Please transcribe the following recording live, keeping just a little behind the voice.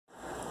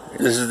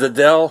This is the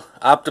Dell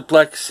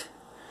Optiplex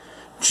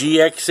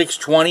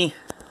GX620,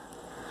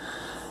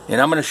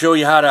 and I'm going to show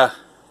you how to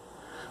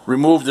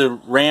remove the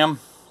RAM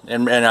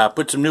and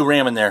put some new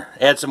RAM in there.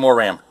 Add some more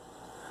RAM.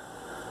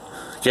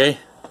 Okay.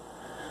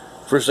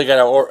 First, I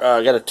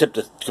gotta tip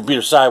the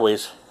computer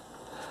sideways.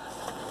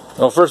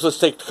 Well, first let's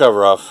take the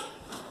cover off.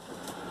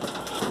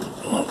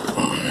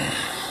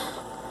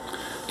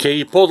 Okay,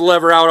 you pull the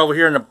lever out over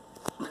here in the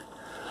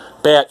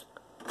back.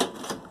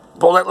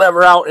 Pull that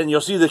lever out, and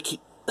you'll see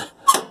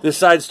this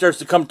side starts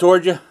to come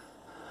towards you.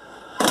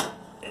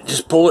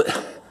 Just pull it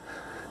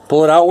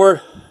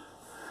outward,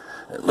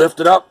 lift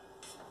it up.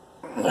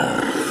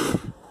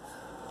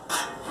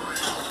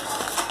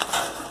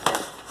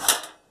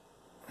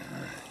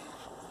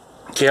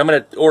 Okay, I'm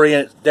going to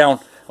orient it down.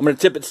 I'm going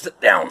to tip it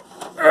down.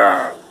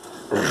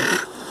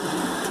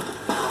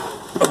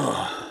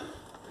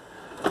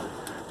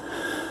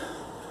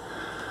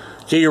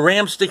 Okay, your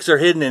RAM sticks are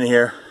hidden in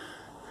here.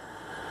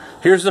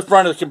 Here's the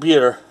front of the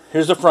computer.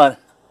 Here's the front.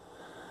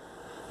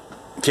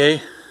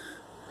 Okay.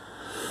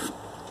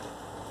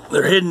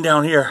 They're hidden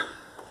down here.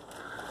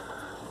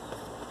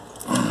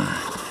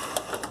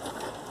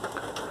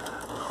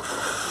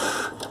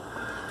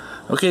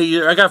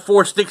 Okay, I got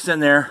 4 sticks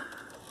in there.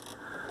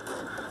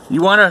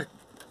 You wanna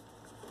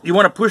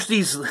push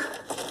these.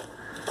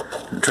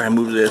 Try and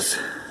move this.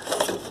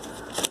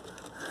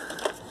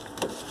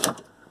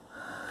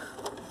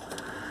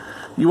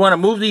 You want to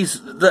move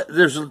these.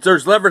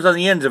 There's levers on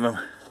the ends of them.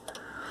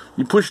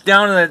 You push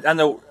down on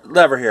the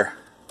lever here.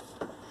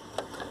 I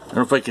don't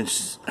know if I can.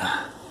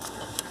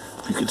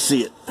 You can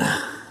see it.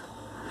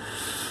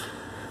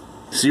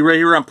 See right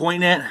here where I'm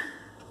pointing at?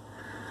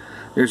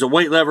 There's a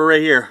white lever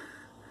right here.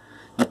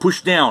 You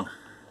push down.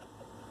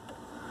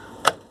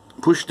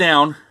 Push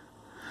down.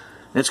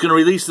 That's going to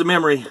release the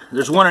memory.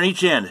 There's one on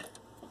each end.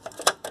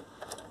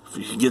 If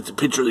you can get the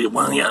picture of the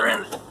one on the other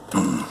end.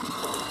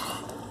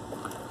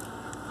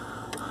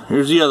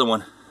 Here's the other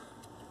one.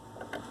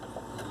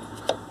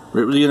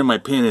 Right where the end of my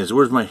pin is.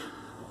 Where's my...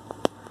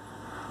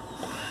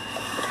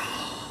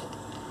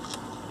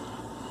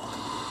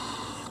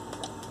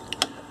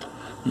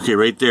 Okay,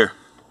 right there.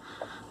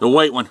 The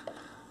white one.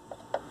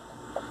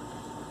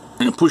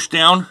 And push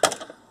down.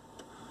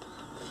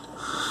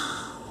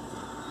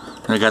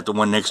 And I got the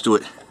one next to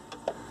it.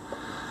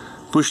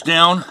 Push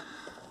down.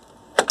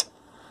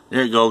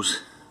 There it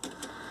goes.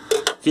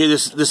 Okay,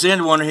 this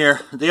end one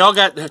here. They all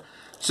got...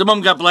 Some of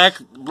them got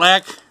black.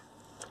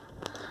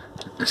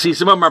 See,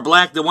 some of them are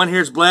black. The one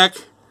here is black,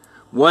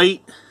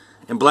 white,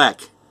 and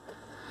black.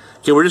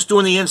 Okay, we're just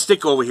doing the end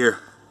stick over here.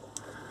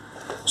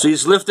 So you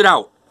just lift it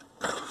out.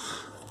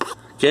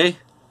 Okay?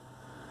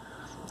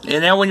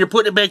 And now when you're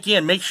putting it back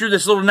in, make sure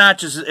this little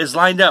notch is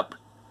lined up.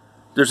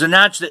 There's a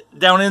notch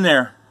down in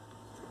there.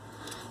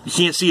 You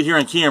can't see it here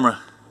on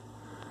camera.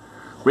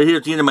 Right here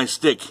at the end of my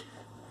stick.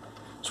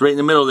 It's right in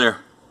the middle there.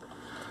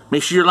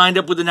 Make sure you're lined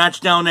up with the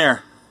notch down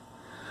there.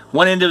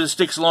 One end of the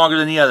stick's longer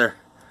than the other.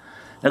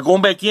 Now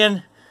going back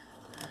in,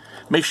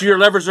 make sure your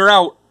levers are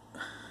out.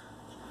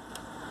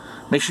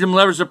 Make sure them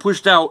levers are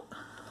pushed out.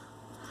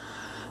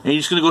 And you're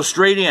just going to go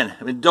straight in.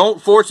 I mean,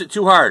 don't force it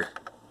too hard.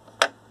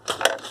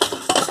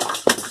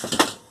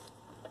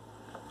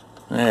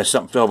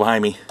 Something fell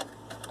behind me.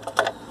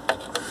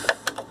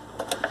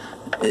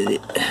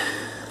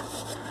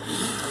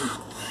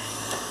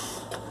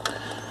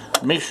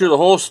 Make sure the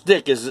whole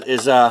stick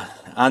is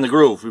on the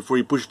groove before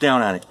you push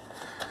down on it.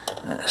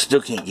 I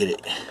still can't get it.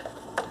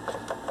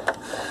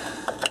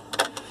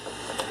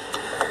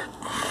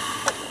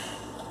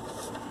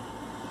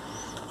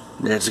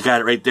 That's got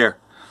it right there.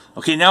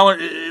 Okay, now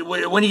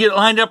when you get it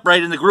lined up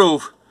right in the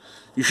groove,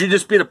 you should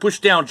just be able to push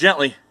down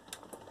gently.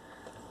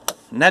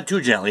 Not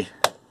too gently.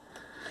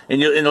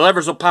 And the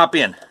levers will pop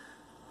in.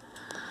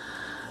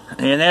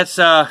 And that's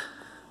I'm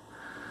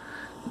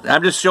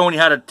just showing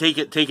you how to take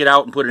it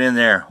out and put it in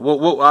there.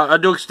 I'll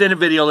do an extended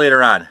video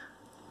later on.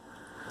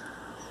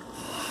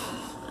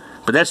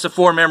 But that's the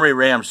 4 memory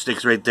RAM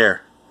sticks right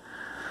there.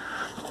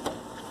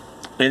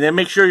 And then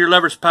make sure your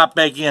levers pop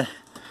back in.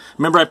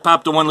 Remember I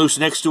popped the one loose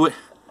next to it?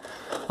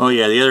 Oh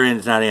yeah, the other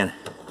end is not in.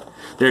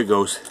 There it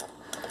goes.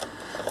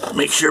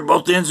 Make sure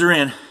both ends are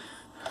in.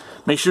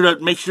 Make sure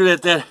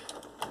that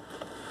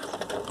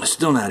it's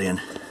still not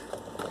in.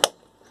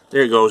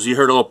 There it goes. You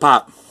heard a little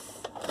pop.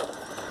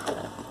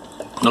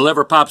 The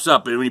lever pops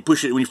up when you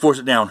push it, when you force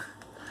it down.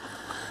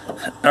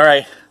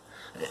 Alright.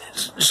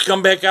 Just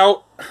come back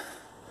out.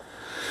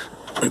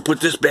 Let me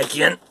put this back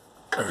in.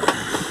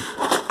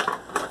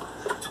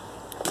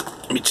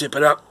 Let me tip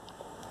it up.